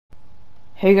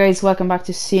Hey guys, welcome back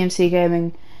to CMC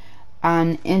Gaming,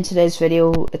 and in today's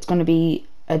video it's going to be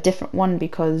a different one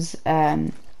because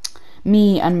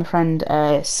me and my friend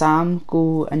Sam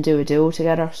go and do a duo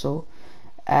together, so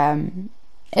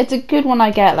it's a good one.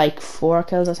 I get like 4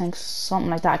 kills, I think,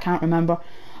 something like that, I can't remember,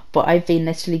 but I've been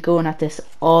literally going at this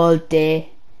all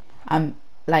day. I'm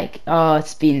like, oh,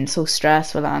 it's been so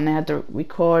stressful, and I had to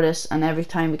record it, and every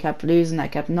time we kept losing I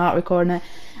kept not recording it,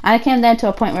 and it came down to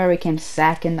a point where we came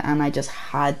second, and I just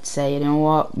had to say, you know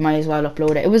what, might as well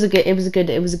upload it. It was a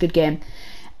good game.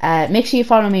 Make sure you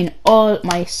follow me on all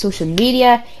my social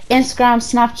media: Instagram,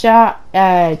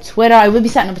 Snapchat, Twitter. I will be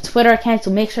setting up a Twitter account, so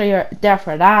make sure you're there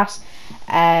for that.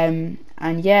 And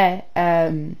yeah,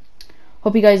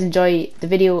 hope you guys enjoy the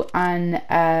video,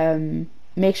 and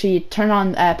make sure you turn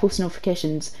on post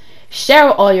notifications, share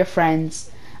with all your friends,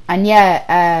 and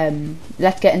yeah,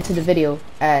 let's get into the video.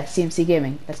 CMC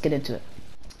Gaming, let's get into it.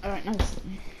 Alright, nice.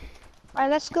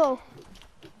 Alright, let's go.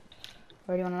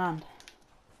 Where do you want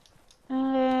to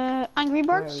land? Angry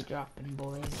Where are Birds? we dropping,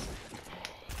 boys?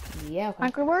 Yeah, okay.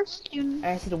 Angry Birds? I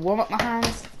need to warm up my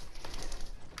hands.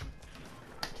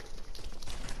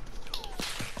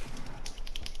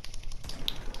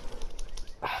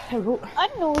 I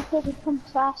don't know if it would come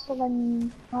faster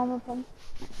than normal pump.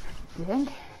 You think?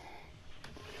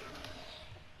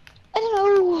 I don't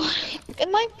know. It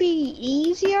might be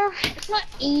easier. It's not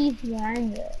easier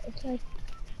anyway. It's like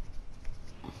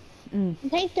I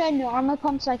think the normal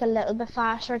pump's like a little bit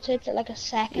faster. It takes it like a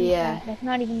second. Yeah. Like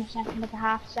not even a second, like a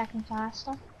half second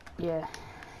faster. Yeah.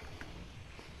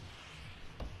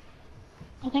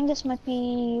 I think this might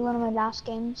be one of my last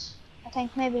games. I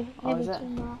think maybe is 2 it?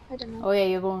 more. I don't know. Oh yeah,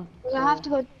 you're going. I have to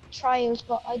go trials,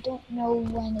 but I don't know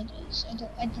when it is.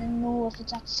 I don't know if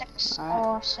it's at 6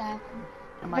 or 7.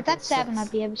 If that's 7, I'd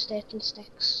be able to stay till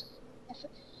 6.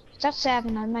 If that's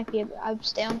 7, I might be able. I'd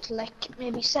stay until like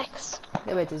maybe 6.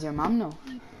 Yeah, wait, does your mom know?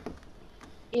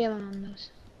 Yeah, my mom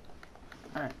knows.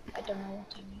 Alright. I don't know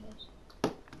what time it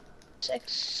is.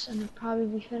 6, and it'd probably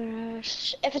be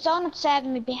finished. If it's on at 7,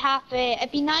 it'd be half 8.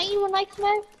 It'd be 9 when I come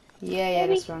out. Yeah,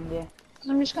 that's wrong, yeah.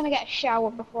 I'm just gonna get a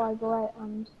shower before I go out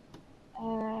and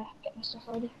get my stuff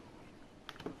ready.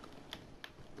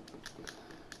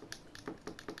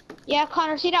 Yeah,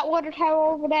 Connor, see that water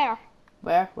tower over there?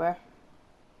 Where?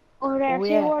 Over there, Oh,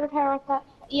 see yeah. the water tower at that?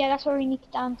 Yeah, that's where we need to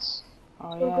dance.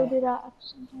 Oh, We'll yeah. go do that at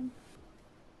some time.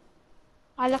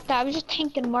 I was just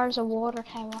thinking, where's a water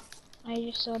tower? I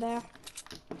just saw there.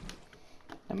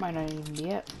 That might not even be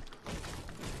it.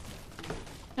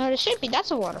 No, there should be,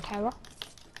 that's a water tower.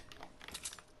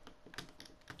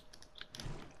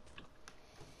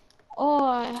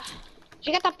 Oh, did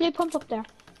you get that blue pump up there?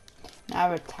 Now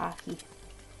we're tacky.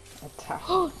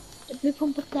 Oh, the blue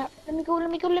pump up there. Let me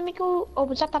go. Oh,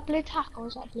 was that blue tack or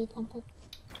was that blue pump up?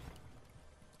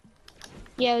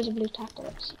 Yeah, it was a blue tack.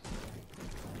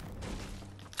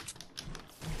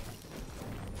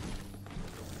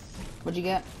 What'd you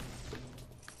get?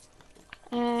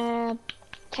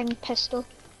 Ping pistol.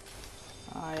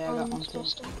 Oh yeah, I got one too.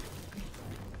 Pistol.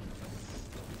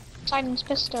 Simon's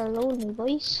pistol, only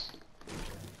boys.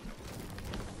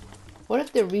 What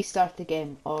if they restart the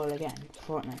game all again?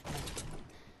 Fortnite.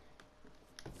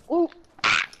 Oh.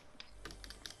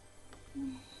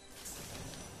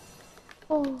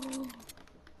 Oh.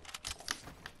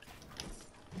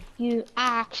 You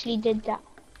actually did that.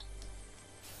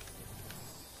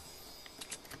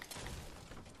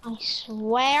 I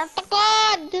swear to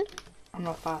God. I'm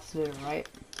not fast to do it, right?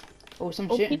 Oh,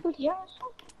 some Oh, shooting. people here.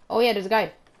 Oh yeah, there's a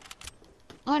guy.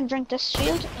 I'm gonna drink this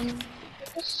shield and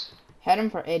get this. Hit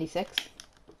him for 86.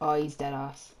 Oh, he's dead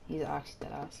ass. He's actually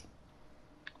dead ass.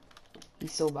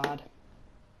 He's so bad.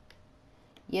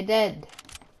 You're dead.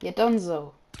 You're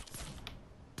donezo.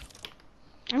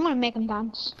 I'm gonna make him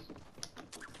dance.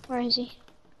 Where is he?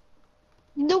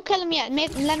 Don't kill him yet.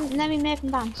 Let me make him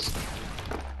dance.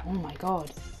 Oh my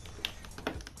god.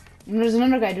 And there's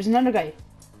another guy.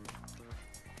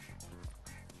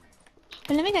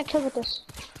 But let me get killed with this.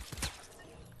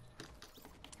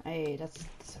 Hey, that's the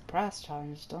suppress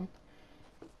challenge done.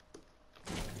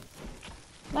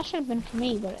 That should have been for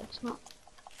me, but it's not.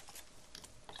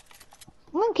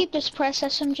 I'm gonna keep this suppressed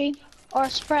SMG or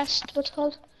suppressed, what's it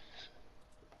called?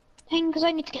 Thing, because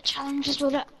I need to get challenges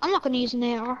with it. I'm not gonna use an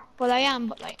AR. Well, I am,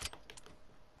 but like.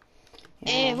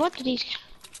 Yeah. What did he?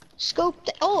 Scoped.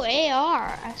 Oh,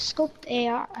 AR. A scoped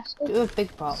AR. Do a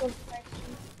big pop.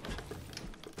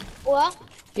 What?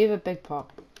 Give a big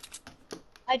pop.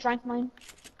 I drank mine.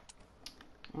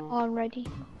 Oh. Already.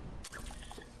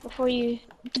 Before you.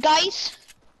 Guys!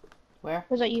 Where?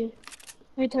 Was that you?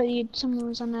 I thought someone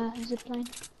was on a zip line.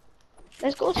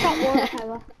 Let's go to that water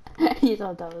tower. You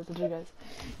thought that was the two guys.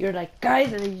 You're like,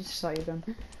 guys, and then you just saw your gun.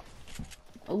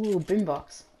 Ooh, bin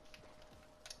box.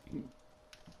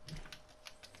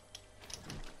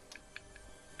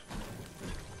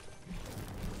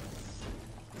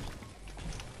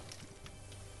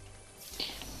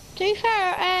 To be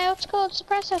fair, what's called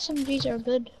suppressed SMGs are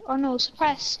good. Or no,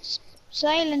 suppressed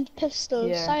silent pistols,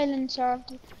 Yeah. silencer.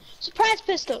 Suppressed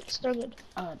pistols, they're good.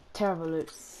 Terrible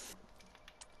loot.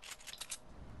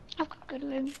 I've got good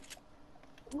loot.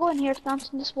 Go in here to bounce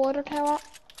in this water tower.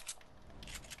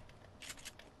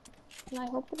 And I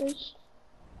hope it is.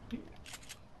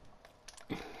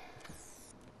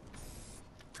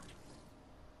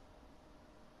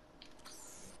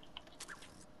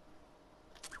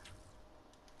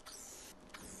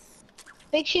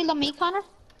 Big shield on me, Connor.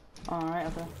 Alright,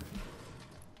 okay.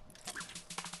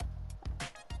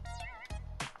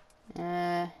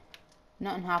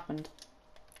 Nothing happened.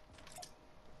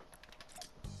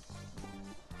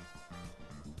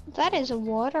 That is a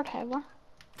water tower.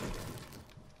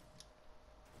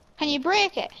 Can you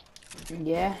break it?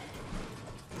 Yeah.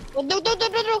 Oh, no.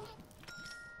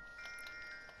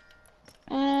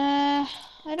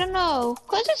 I don't know.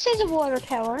 Cause it says a water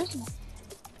tower, isn't it?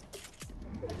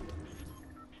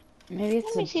 Maybe it's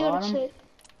Let me the see what it bottom. says.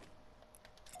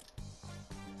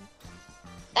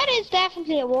 That is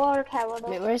definitely a water tower though.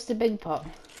 Wait, where's the big pot?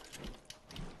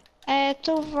 It's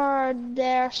over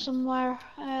there somewhere.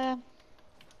 A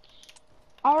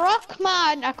rock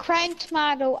man, a crown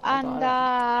tomato, and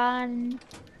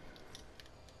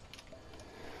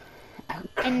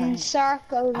an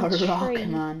encircled A rock tree.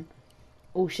 man.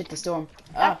 Oh shit, the storm.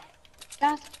 Ah.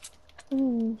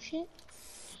 Ooh shit.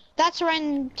 That's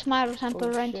around Tomato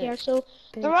Temple around shit. here. So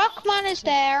Bitch. the rock man is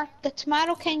there, the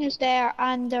Tomato King is there,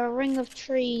 and the ring of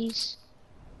trees,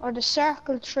 or the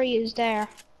circle tree is there.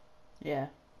 Yeah.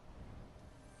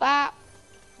 Bah.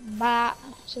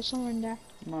 So somewhere in there.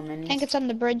 More minis. I think it's on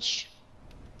the bridge.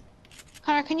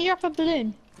 Connor, can you drop a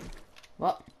balloon?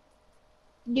 What?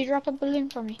 Can you drop a balloon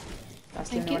for me? That's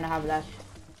the Thank only you. one I have left.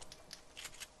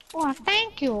 Oh,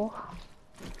 thank you.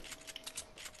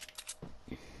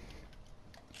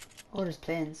 Oh, there's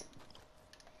planes.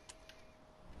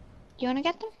 Do you want to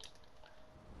get them?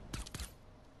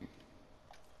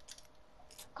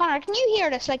 Connor, can you hear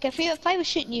this? Like, if I was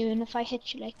shooting you and if I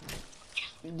hit you, like,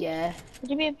 Yeah.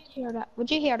 would you be able to hear that? Would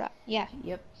you hear that? Yeah.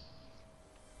 Yep.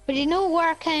 But you know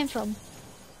where it came from?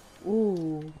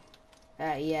 Ooh.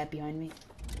 Yeah, behind me.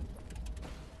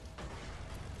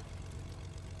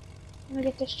 Let me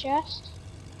get this chest.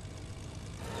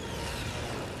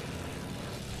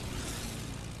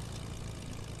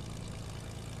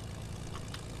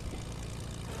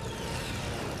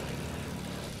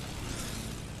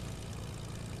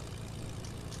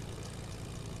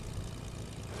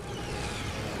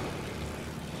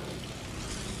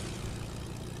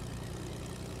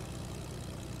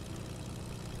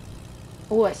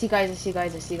 Oh, I see guys, I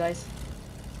see guys.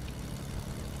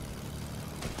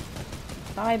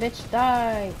 Die, bitch,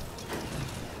 die!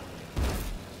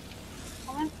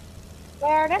 Come on.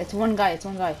 Where are they? It's one guy.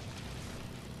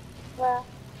 Where?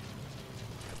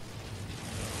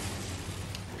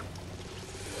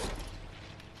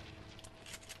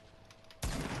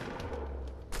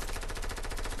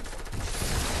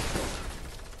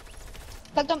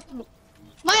 Like them.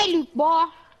 My loot, boy.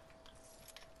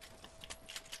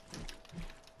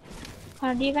 Do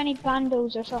you have any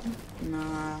bandos or something?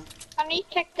 Nah. Can you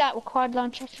take that with quad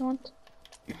launcher if you want?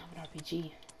 I have an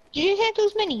RPG. Did you take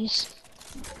those minis?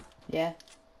 Yeah.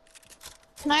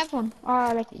 Can I have one?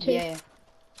 Or like two? Yeah.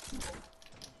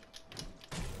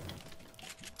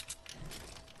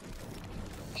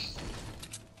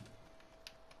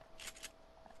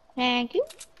 Thank you.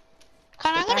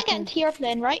 I'm gonna get into your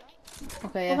plane, right? Okay,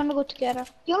 We're yeah. gonna go together.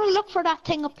 You wanna look for that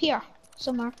thing up here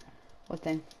somewhere? What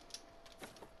thing?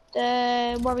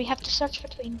 Where we have to search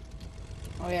between.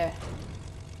 Oh yeah.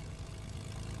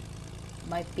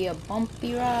 Might be a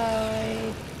bumpy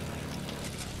ride.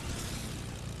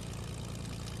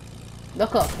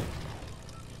 Look up.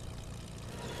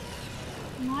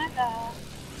 My God.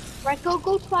 Right, go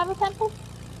to Tomato Temple.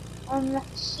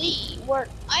 Let's see where.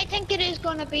 I think it is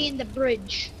gonna be in the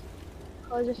bridge.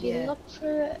 Because if you look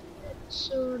through it, it's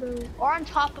sort of, or on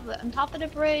top of it, on top of the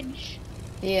bridge.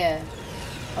 Yeah.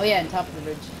 Oh yeah, on top of the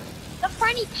bridge. Look for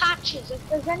any patches. If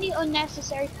there's any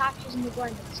unnecessary patches in the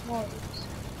ground, it's small.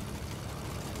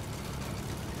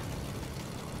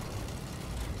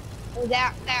 Oh,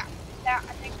 there,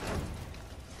 I think.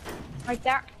 Right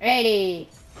there. Ready.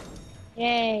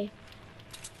 Yay.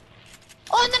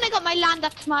 Oh, and then I got my land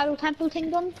at Tomato Temple thing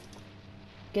done.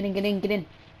 Get in. Did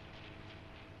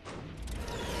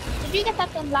Did you get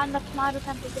that done land that tomato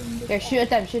temples in this? Here, shoot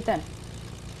them, shoot them.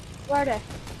 Where are they?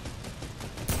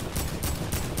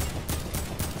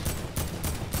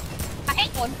 I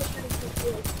hate one for shooting through the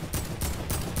field.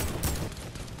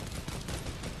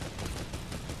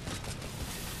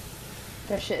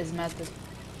 Their shit is melted.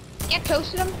 Get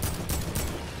close to them.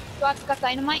 So I've got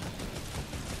dynamite.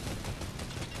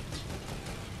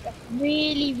 Get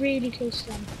really, really close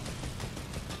to them.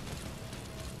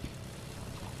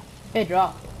 Hey,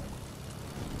 drop.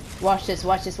 Watch this,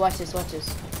 watch this, watch this, watch this.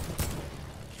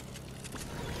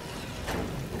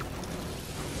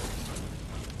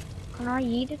 Can I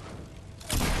eat it?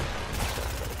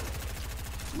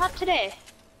 Not today.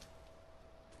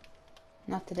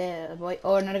 Not today, boy.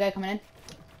 Oh, another guy coming in.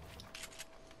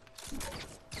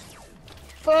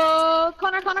 Oh,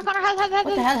 Connor, help.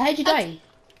 What the hell? How'd you die?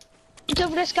 It's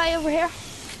over this guy over here.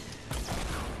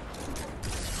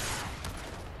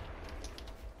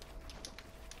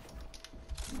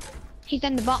 He's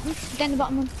down the bottom.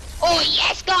 One. Oh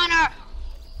yes, Connor!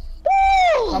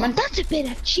 Woo! Coming. That's a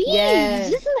bit of cheese,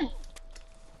 Yes. isn't it?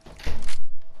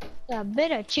 A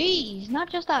bit of cheese, not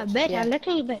just a bit, Yeah. a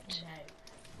little bit.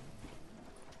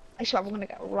 I swear we're gonna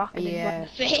get rocketed in the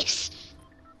face.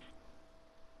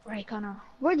 Right, Connor.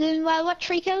 We're doing well. What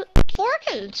 3 kills? 4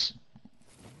 kills.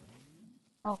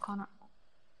 Oh, Connor.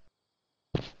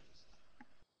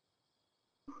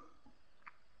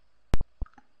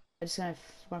 I'm just gonna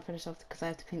finish off because I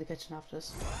have to clean the kitchen after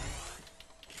this.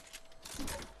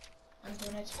 I'm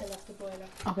going to fill off the boiler.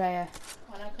 Okay, yeah.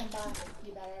 When I come back,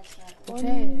 you better start.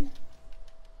 Okay.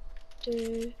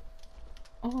 2.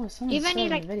 Oh, someone's Even starting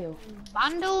like the video.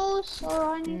 bandos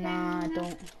or anything? Nah, I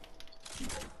don't.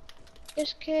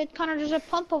 This kid, Connor, there's a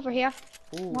pump over here.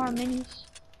 Ooh. More minis.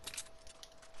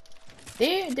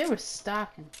 They were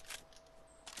stacking.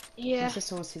 Yeah. My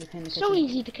sister wants to clean the kitchen. So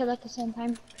easy to kill at the same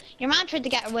time. Your man tried to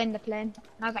get away in the plane,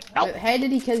 and I was like, nope. How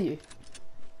did he kill you?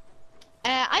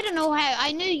 I don't know how.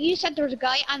 I knew you said there was a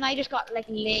guy, and I just got like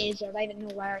lasered. I didn't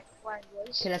know where he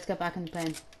was. Okay, let's get back in the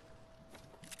plane.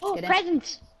 Oh, Get in.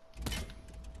 presents!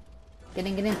 Get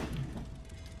in, get in.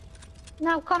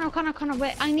 No, Connor,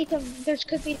 wait. I need to. There's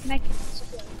could be connected.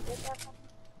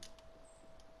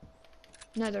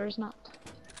 No, there is not.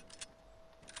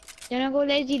 You wanna go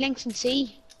lazy links and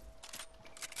see?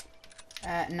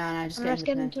 No, just Or get let's in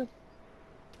get the into. plane.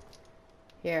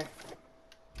 Here.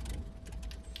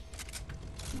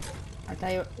 I'll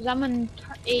tell you. Cause I'm on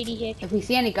 80 HP. If we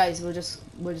see any guys, we'll just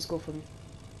go for them.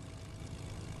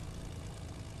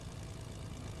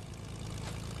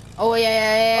 Oh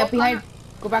yeah, Oh, behind. Connor.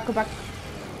 Go back.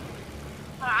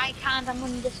 I can't. I'm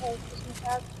on this side.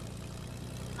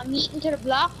 I'm eating to the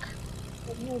block.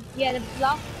 Yeah, the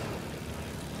block.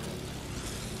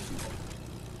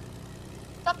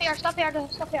 Stop here.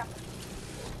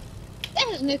 This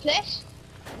is a new place.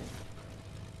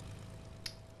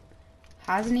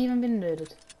 Hasn't even been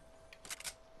looted.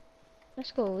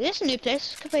 Let's go. This is a new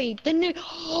place. Could be the new.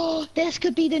 Oh, this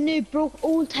could be the new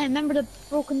old town. Remember the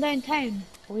broken down town?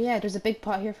 Oh yeah, there's a big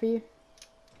pot here for you.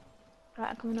 Right,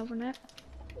 I'm coming over now.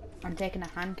 I'm taking a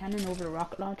hand cannon over the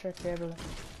rocket launcher if you're ever.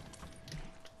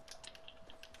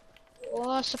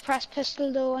 Oh, suppressed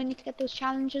pistol though. I need to get those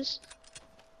challenges.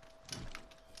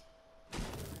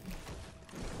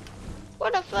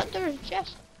 What the fuck? There's a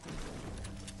chest.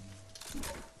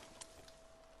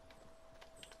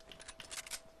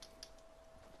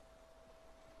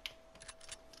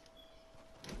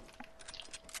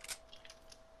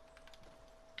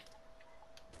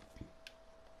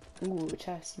 Ooh,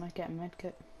 chest, might get a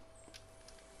medkit.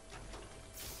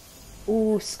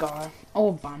 Ooh, scar.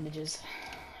 Oh, bandages.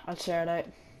 I'll share it out.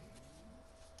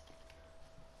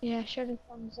 Yeah, sure.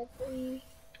 Exactly.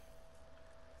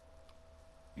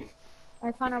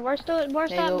 Alright, Connor, where's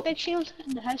that big shield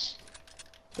in the house?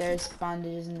 There's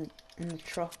bandages in the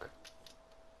truck.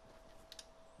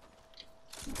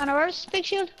 Connor, where's the big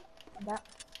shield?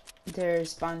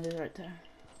 There's bandages right there.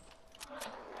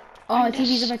 Oh, the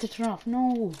TV's about to turn off.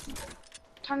 No.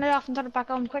 Turn it off and turn it back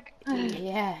on quick.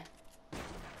 Yeah.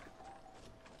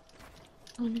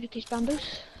 I'm gonna get these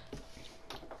bamboos.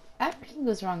 Everything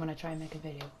goes wrong when I try and make a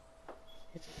video.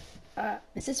 My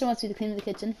sister wants me to clean the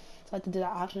kitchen, so I have to do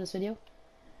that after this video.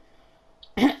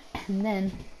 And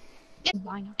then,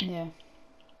 yeah.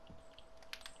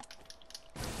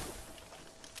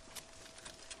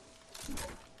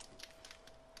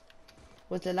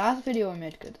 Was the last video I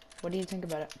made good? What do you think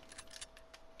about it?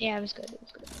 Yeah, it was good.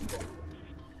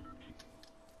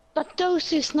 But those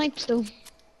 2 snipes though.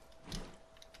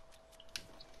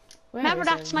 Where Remember is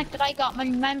that everyone? snipe that I got?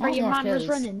 Remember Oh, your more man was kills.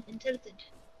 running and tilted.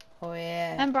 Oh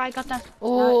yeah. Remember I got that?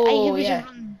 Oh he was yeah.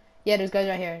 running. Yeah, there's guys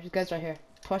right here.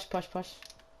 push.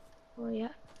 Oh yeah.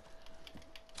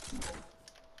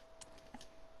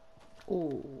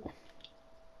 Oh.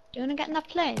 Do you wanna get in that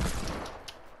plane?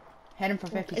 Hit him for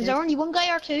 50. Is there only one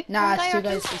guy or two? Nah, One guy it's two or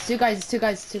guys. two?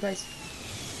 It's two guys.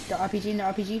 The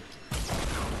RPG.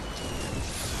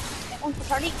 Get one for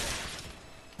 30.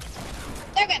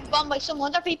 They're getting bombed by some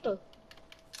other people.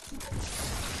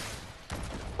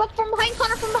 But from behind,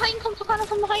 Connor, from behind, come to Connor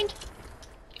from behind.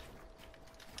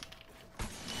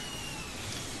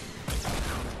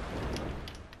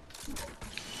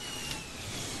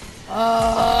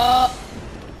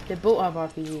 They both have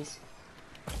RPGs.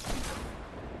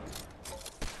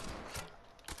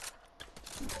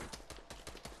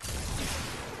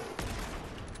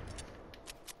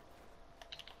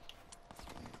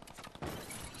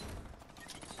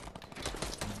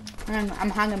 I'm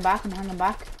hanging back.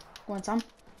 Go on, Sam.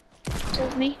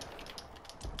 Told me.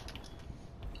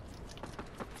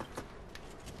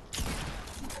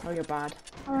 Oh, you're bad.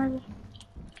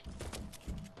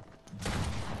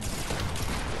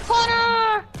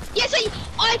 Connor! Yes,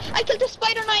 I killed the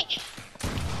Spider Knight.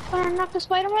 Connor, knock the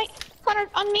Spider Knight. Connor,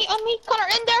 on me. Connor,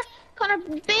 in there. Connor,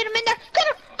 bait him in there.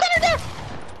 Connor there.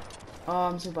 Oh,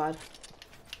 I'm so bad.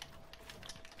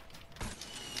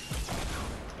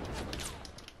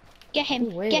 Get him.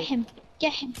 Oh, wait. Get him.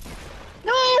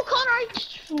 No, Connor.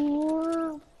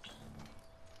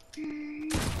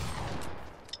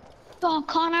 Go on,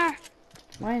 Connor.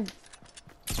 When?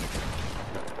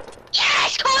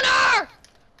 Yes, Connor.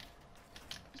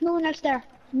 There's no one else there.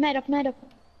 Med up.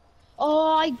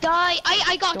 Oh, I die.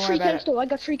 I got Don't 3 worry about kills it. though. I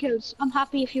got 3 kills. I'm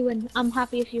happy if you win. I'm not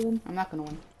gonna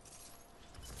win.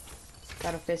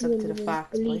 Gotta face up to the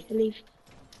facts, boy. Believe.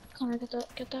 Connor,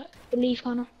 get that. Believe,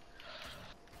 Connor.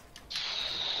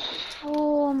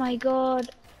 Oh my god.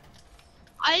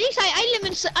 At least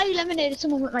I eliminated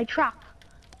someone with my trap.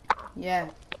 Yeah.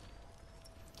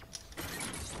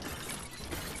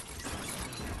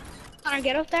 Connor,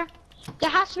 get up there.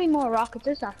 There has to be more rockets,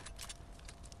 is there?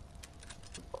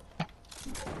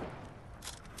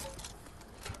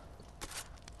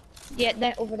 Yeah,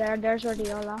 they're over there. There's where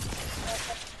they all are.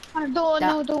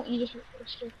 Connor, don't. You just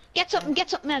get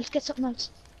something else.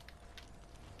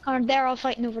 Connor, they're all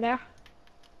fighting over there.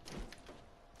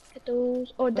 Get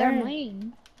those. Oh, they're Where?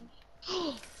 mine.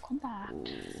 Come back.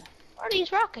 Where are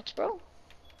these rockets, bro?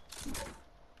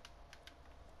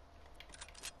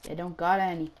 They don't got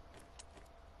any.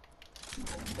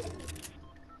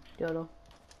 Dodo.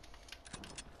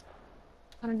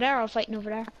 Connor, they're all fighting over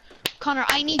there. Connor,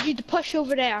 I need you to push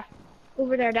over there.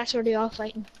 Over there, that's where they're all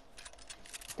fighting.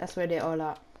 That's where they all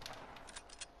are.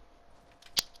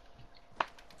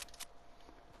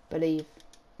 Believe.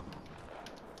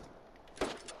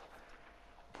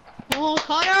 Oh,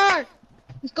 Connor!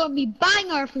 It's gonna be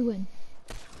banger if we win.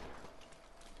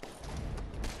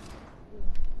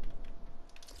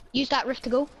 Use that rift to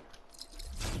go.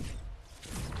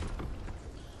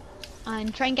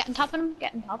 And try and get on top of him.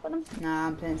 Nah,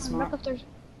 I'm playing Look smart. if there's...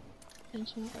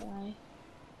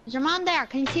 Is there a man there?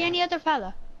 Can you see any other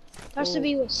fella? There has to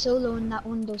be a solo in that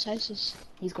one of those houses.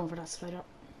 He's going for that spider.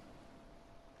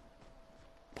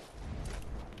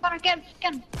 Connor, get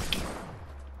him.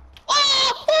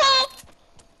 Oh!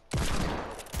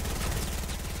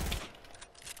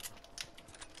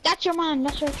 That's your man.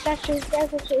 That's your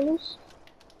solos.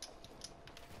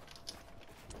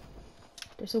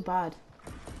 They're so bad.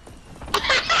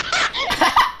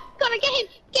 Connor, get him!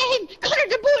 Connor,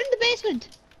 they're both in the basement.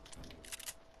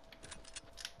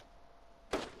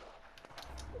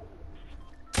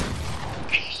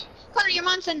 Connor, your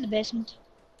man's in the basement.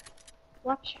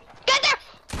 Watch. Get there!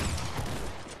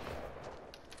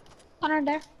 Connor,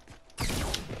 there.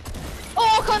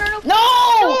 Oh, Connor, no!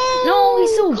 No,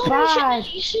 he's so Connor, bad.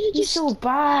 you should've He's so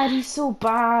bad.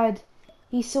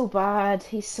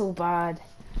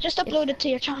 just upload it to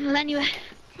your channel anyway.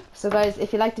 So guys,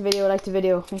 if you liked the video,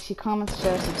 make sure you comment,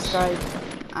 share, subscribe,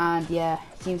 and yeah,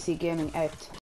 CMC Gaming out.